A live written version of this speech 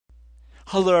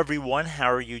Hello everyone, how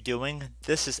are you doing?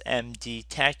 This is MD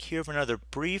Tech here with another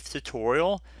brief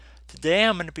tutorial. Today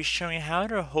I'm going to be showing you how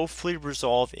to hopefully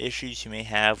resolve issues you may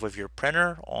have with your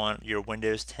printer on your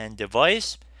Windows 10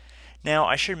 device. Now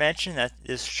I should mention that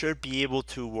this should be able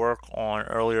to work on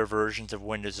earlier versions of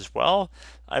Windows as well.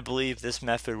 I believe this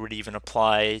method would even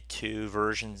apply to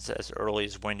versions as early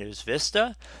as Windows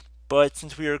Vista. But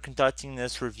since we are conducting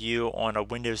this review on a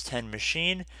Windows 10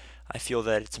 machine, I feel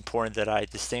that it's important that I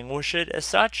distinguish it as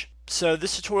such. So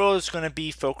this tutorial is going to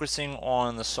be focusing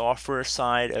on the software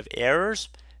side of errors,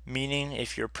 meaning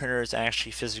if your printer is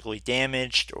actually physically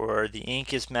damaged or the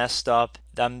ink is messed up,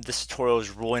 then this tutorial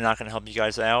is really not going to help you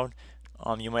guys out.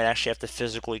 You might actually have to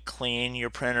physically clean your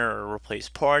printer or replace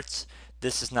parts.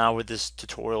 This is not what this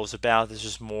tutorial is about. This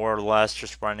is more or less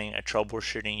just running a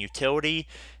troubleshooting utility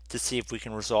to see if we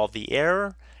can resolve the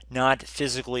error, not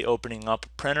physically opening up a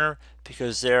printer,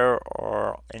 because there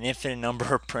are an infinite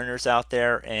number of printers out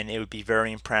there and it would be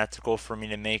very impractical for me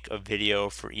to make a video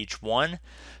for each one.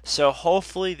 So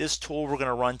hopefully this tool we're going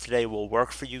to run today will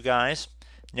work for you guys.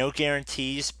 No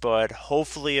guarantees, but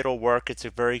hopefully it'll work. It's a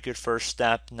very good first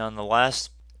step nonetheless.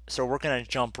 So we're going to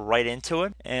jump right into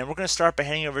it, and we're going to start by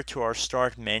heading over to our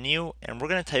start menu, and we're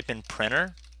going to type in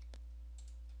printer.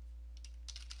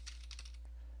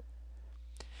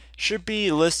 Should be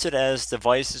listed as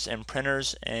devices and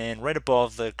printers, and right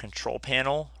above the control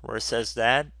panel where it says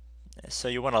that. So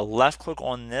you want to left click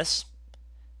on this.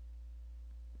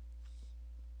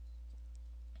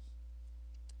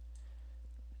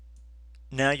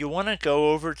 Now you want to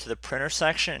go over to the printer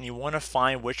section and you want to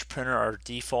find which printer our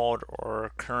default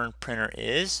or current printer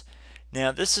is.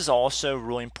 Now this is also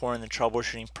really important in the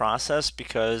troubleshooting process,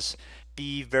 because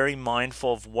be very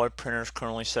mindful of what printer is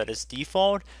currently set as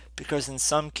default, because in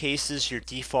some cases your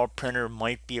default printer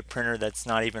might be a printer that's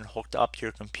not even hooked up to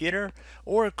your computer,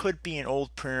 or it could be an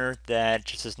old printer that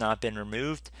just has not been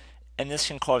removed. And this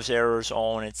can cause errors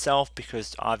all in itself,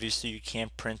 because obviously you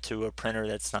can't print to a printer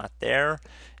that's not there,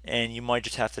 and you might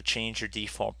just have to change your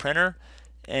default printer.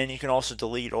 And you can also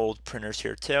delete old printers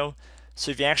here too. So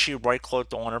if you actually right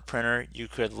clicked on a printer, you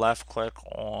could left click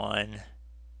on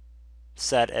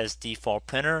set as default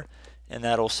printer, and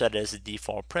that'll set it as a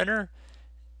default printer.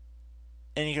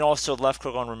 And you can also left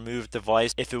click on remove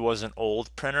device if it was an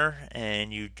old printer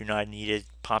and you do not need it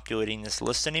populating this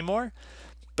list anymore.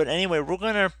 But anyway, we're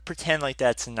going to pretend like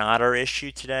that's not our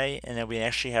issue today, and that we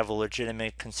actually have a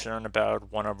legitimate concern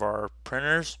about one of our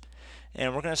printers.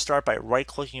 And we're going to start by right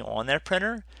clicking on that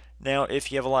printer. Now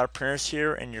if you have a lot of printers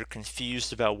here and you're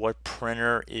confused about what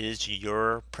printer is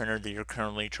your printer that you're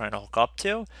currently trying to hook up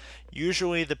to,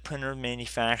 usually the printer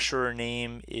manufacturer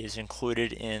name is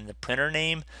included in the printer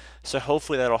name, so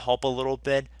hopefully that'll help a little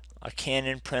bit. A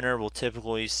Canon printer will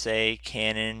typically say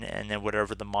Canon and then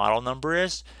whatever the model number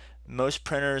is. Most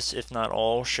printers, if not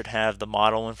all, should have the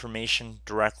model information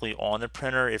directly on the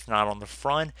printer, if not on the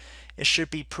front. It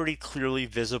should be pretty clearly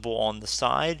visible on the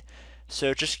side,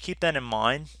 so just keep that in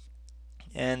mind.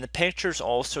 And the pictures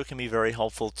also can be very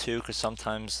helpful too, because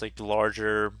sometimes like the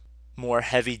larger, more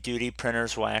heavy duty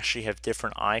printers will actually have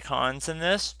different icons in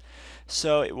this.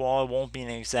 So while it won't be an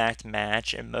exact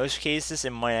match, in most cases it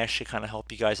might actually kind of help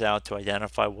you guys out to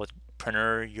identify what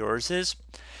printer yours is.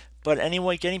 But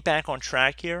anyway, getting back on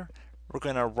track here, we're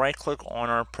going to right click on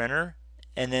our printer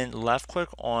and then left click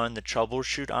on the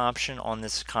troubleshoot option on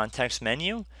this context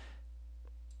menu.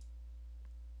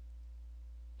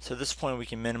 So at this point we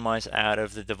can minimize out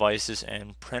of the devices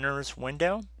and printers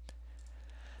window.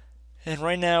 And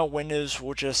right now Windows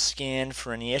will just scan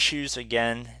for any issues.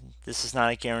 Again, this is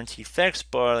not a guaranteed fix,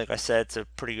 but like I said, it's a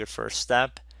pretty good first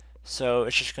step. So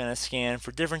it's just going to scan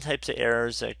for different types of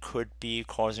errors that could be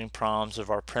causing problems of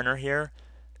our printer here.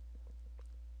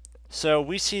 So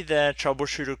we see that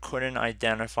troubleshooter couldn't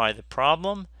identify the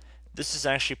problem. This is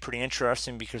actually pretty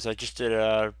interesting, because I just did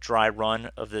a dry run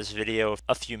of this video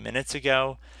a few minutes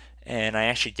ago and I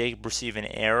actually did receive an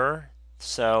error.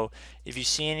 So if you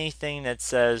see anything that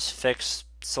says fix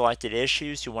selected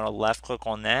issues, you want to left click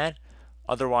on that.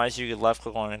 Otherwise you could left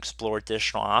click on explore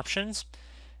additional options.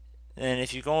 And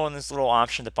if you go on this little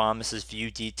option at the bottom that says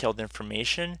view detailed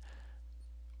information,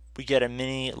 we get a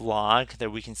mini log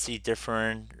that we can see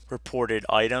different reported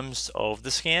items of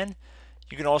the scan.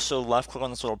 You can also left click on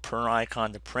this little printer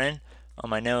icon to print.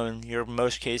 I know in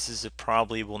most cases it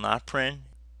probably will not print.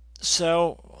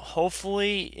 So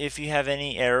hopefully if you have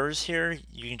any errors here,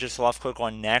 you can just left click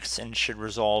on next and it should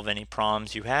resolve any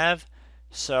problems you have.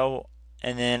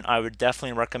 And then I would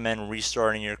definitely recommend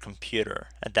restarting your computer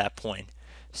at that point.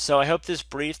 So I hope this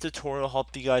brief tutorial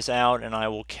helped you guys out, and I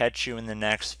will catch you in the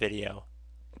next video.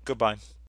 Goodbye.